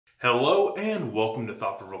Hello and welcome to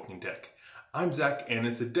Provoking Tech. I'm Zach, and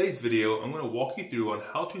in today's video I'm going to walk you through on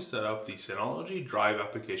how to set up the Synology Drive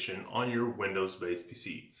application on your Windows-based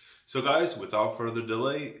PC. So guys, without further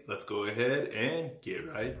delay, let's go ahead and get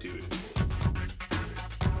right to it.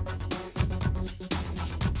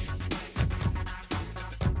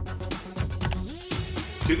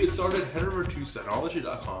 To get started, head over to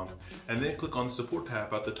Synology.com and then click on the support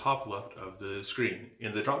tab at the top left of the screen.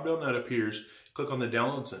 In the drop down that appears, click on the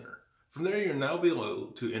Download Center. From there, you'll now be able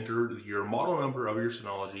to enter your model number of your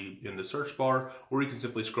Synology in the search bar, or you can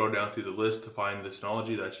simply scroll down through the list to find the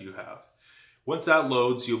Synology that you have. Once that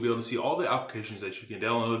loads, you'll be able to see all the applications that you can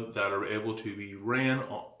download that are able to be ran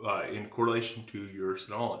in correlation to your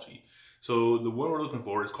Synology. So the one we're looking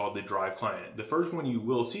for is called the Drive client. The first one you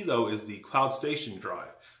will see though is the Cloud Station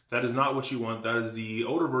Drive. That is not what you want. That is the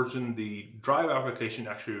older version. The Drive application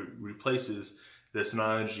actually replaces the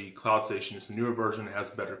Synology Cloud Station. It's the newer version. It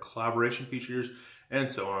has better collaboration features and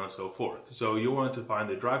so on and so forth. So you'll want to find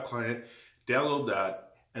the Drive client, download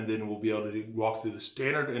that, and then we'll be able to walk through the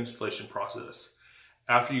standard installation process.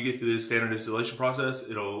 After you get through the standard installation process,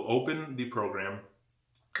 it'll open the program,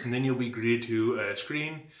 and then you'll be greeted to a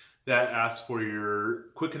screen that asks for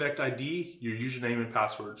your Quick Connect ID, your username and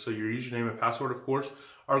password. So your username and password, of course,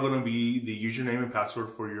 are going to be the username and password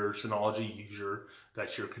for your Synology user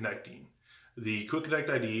that you're connecting. The Quick Connect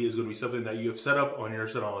ID is going to be something that you have set up on your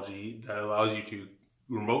Synology that allows you to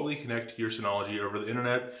remotely connect to your Synology over the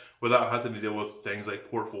internet without having to deal with things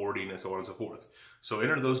like port forwarding and so on and so forth. So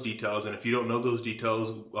enter those details, and if you don't know those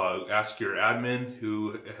details, ask your admin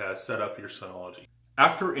who has set up your Synology.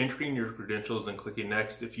 After entering your credentials and clicking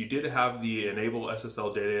next, if you did have the enable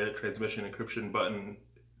SSL data transmission encryption button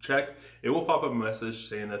checked, it will pop up a message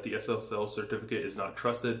saying that the SSL certificate is not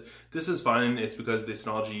trusted. This is fine. It's because the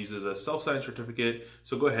Synology uses a self-signed certificate,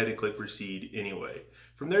 so go ahead and click proceed anyway.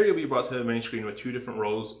 From there, you'll be brought to the main screen with two different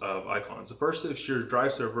rows of icons. The first is your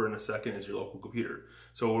Drive server and the second is your local computer.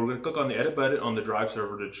 So we're going to click on the edit button on the Drive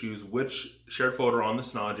server to choose which shared folder on the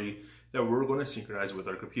Synology that we're going to synchronize with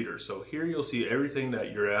our computer. So here you'll see everything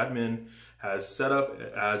that your admin has set up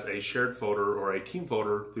as a shared folder or a team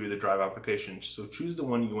folder through the Drive application. So choose the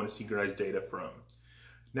one you want to synchronize data from.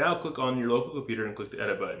 Now click on your local computer and click the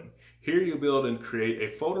edit button. Here you'll be able to create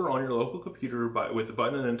a folder on your local computer with the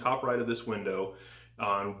button in the top right of this window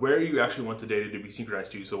on where you actually want the data to be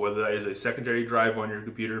synchronized to. So whether that is a secondary drive on your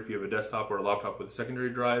computer if you have a desktop or a laptop with a secondary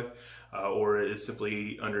drive, or it is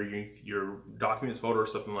simply underneath your documents folder or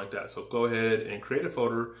something like that. So go ahead and create a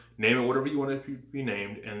folder, name it whatever you want it to be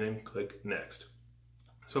named, and then click next.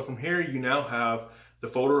 So from here you now have the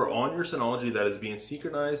folder on your Synology that is being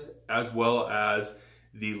synchronized, as well as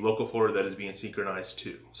the local folder that is being synchronized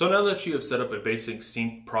to. So now that you have set up a basic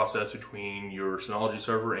sync process between your Synology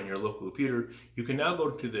server and your local computer, you can now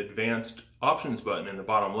go to the advanced options button in the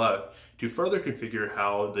bottom left to further configure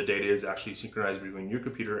how the data is actually synchronized between your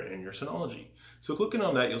computer and your Synology. So clicking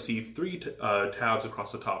on that, you'll see three tabs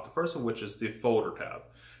across the top, the first of which is the folder tab.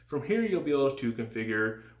 From here, you'll be able to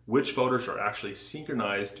configure which folders are actually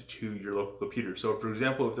synchronized to your local computer. So for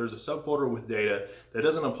example, if there's a subfolder with data that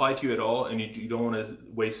doesn't apply to you at all and you don't want to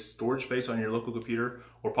waste storage space on your local computer,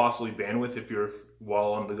 or possibly bandwidth if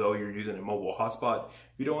while on the go you're using a mobile hotspot, if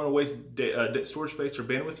you don't want to waste storage space or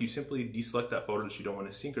bandwidth, you simply deselect that folder that you don't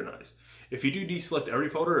want to synchronize. If you do deselect every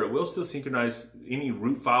folder, it will still synchronize any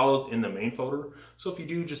root files in the main folder. So if you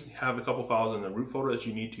do just have a couple files in the root folder that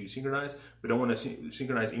you need to synchronize, but don't want to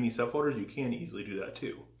synchronize any subfolders, you can easily do that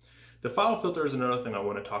too. The file filter is another thing I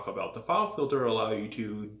want to talk about. The file filter allows you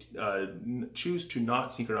to choose to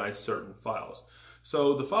not synchronize certain files.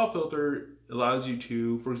 So the file filter allows you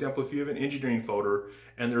to, for example, if you have an engineering folder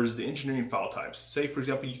and there's the engineering file types, say for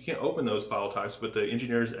example, you can't open those file types, but the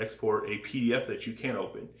engineers export a PDF that you can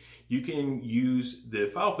open. You can use the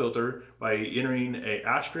file filter by entering a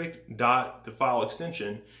asterisk dot the file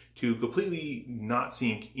extension to completely not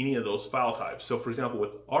sync any of those file types. So for example,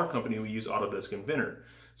 with our company, we use Autodesk Inventor.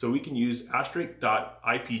 So we can use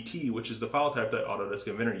 *.ipt, which is the file type that Autodesk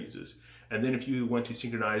Inventor uses. And then if you want to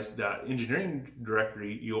synchronize that engineering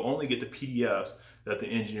directory, you'll only get the PDFs that the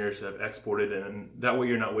engineers have exported, and that way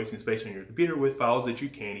you're not wasting space on your computer with files that you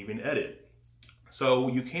can't even edit. So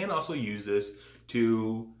you can also use this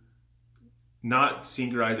to not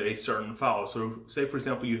synchronize a certain file. So say for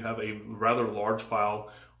example, you have a rather large file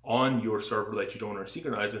on your server that you don't want to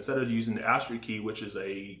synchronize. Instead of using the asterisk key, which is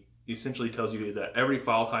essentially tells you that every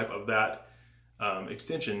file type of that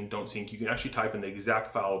extension don't sync, you can actually type in the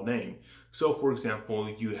exact file name. So for example,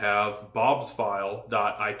 you have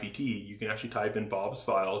bobsfile.ipt, you can actually type in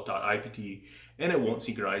bobsfile.ipt and it won't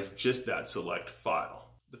synchronize just that select file.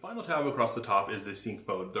 The final tab across the top is the sync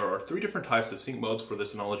mode. There are 3 different types of sync modes for the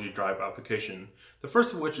Synology Drive application. The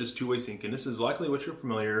first of which is two-way sync, and this is likely what you're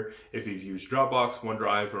familiar if you've used Dropbox,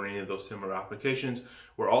 OneDrive, or any of those similar applications,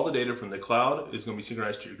 where all the data from the cloud is going to be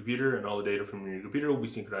synchronized to your computer, and all the data from your computer will be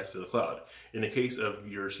synchronized to the cloud. In the case of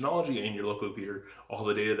your Synology and your local computer, all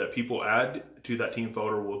the data that people add to that team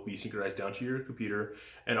folder will be synchronized down to your computer,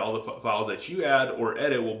 and all the files that you add or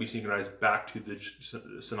edit will be synchronized back to the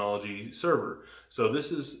Synology server. So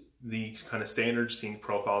this is the kind of standard sync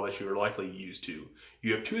profile that you are likely used to.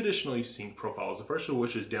 You have 2 additional sync profiles, the first of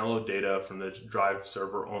which is download data from the Drive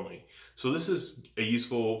server only. So this is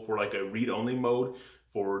useful for like a read-only mode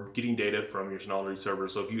for getting data from your Synology server.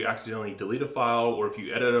 So if you accidentally delete a file or if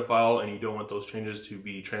you edit a file and you don't want those changes to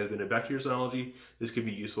be transmitted back to your Synology, this could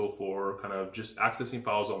be useful for kind of just accessing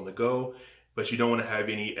files on the go, but you don't want to have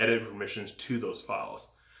any edit permissions to those files.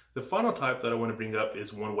 The final type that I want to bring up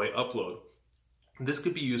is one-way upload. This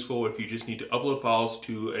could be useful if you just need to upload files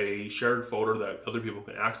to a shared folder that other people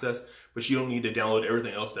can access, but you don't need to download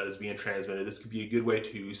everything else that is being transmitted. This could be a good way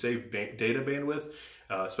to save data bandwidth,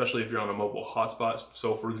 especially if you're on a mobile hotspot.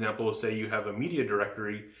 So for example, say you have a media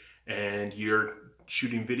directory and you're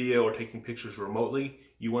shooting video or taking pictures remotely,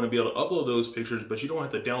 you want to be able to upload those pictures, but you don't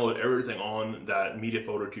have to download everything on that media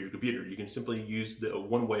folder to your computer. You can simply use the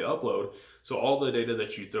one-way upload. So all the data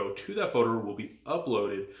that you throw to that folder will be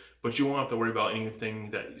uploaded, but you won't have to worry about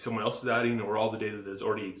anything that someone else is adding or all the data that's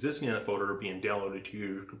already existing in that folder being downloaded to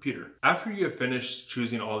your computer. After you have finished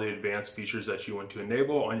choosing all the advanced features that you want to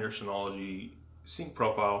enable on your Synology sync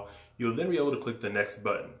profile, you'll then be able to click the next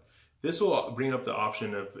button. This will bring up the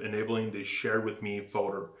option of enabling the Shared With Me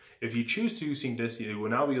folder. If you choose to sync this, you will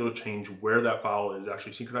now be able to change where that file is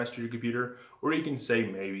actually synchronized to your computer, or you can say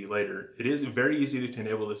maybe later. It is very easy to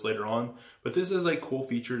enable this later on, but this is a cool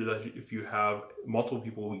feature that if you have multiple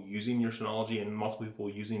people using your Synology and multiple people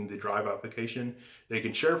using the Drive application, they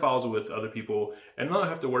can share files with other people and not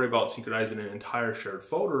have to worry about synchronizing an entire shared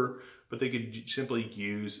folder, but they could simply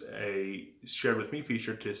use a Shared With Me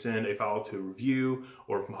feature to send a file to review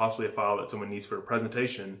or possibly a file that someone needs for a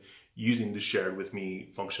presentation using the Shared With Me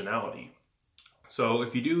functionality. So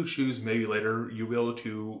if you do choose maybe later, you'll be able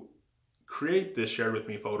to create this Shared With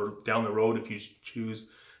Me folder down the road if you choose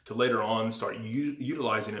to later on start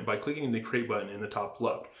utilizing it by clicking the Create button in the top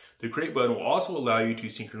left. The Create button will also allow you to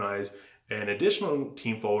synchronize an additional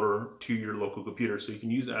team folder to your local computer. So you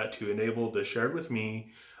can use that to enable the Shared With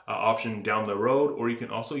Me option down the road, or you can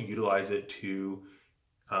also utilize it to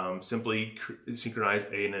simply synchronize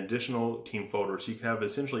an additional team folder. So you can have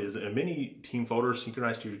essentially as many team folders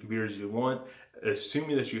synchronized to your computer as you want,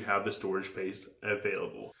 assuming that you have the storage space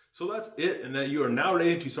available. So that's it, and that you are now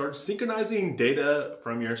ready to start synchronizing data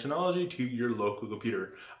from your Synology to your local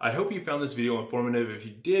computer. I hope you found this video informative. If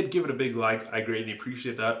you did, give it a big like. I greatly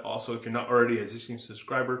appreciate that. Also, if you're not already an existing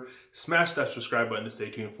subscriber, smash that subscribe button to stay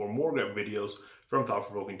tuned for more great videos from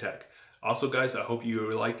Provoking Tech. Also guys, I hope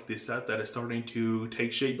you like the set that is starting to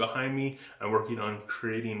take shape behind me. I'm working on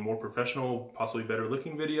creating more professional, possibly better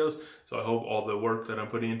looking videos. So I hope all the work that I'm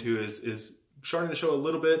putting into is starting to show a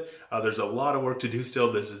little bit. There's a lot of work to do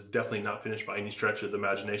still. This is definitely not finished by any stretch of the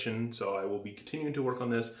imagination. So I will be continuing to work on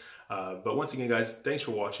this. But once again guys, thanks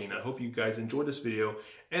for watching. I hope you guys enjoyed this video.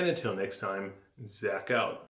 And until next time, Zach out.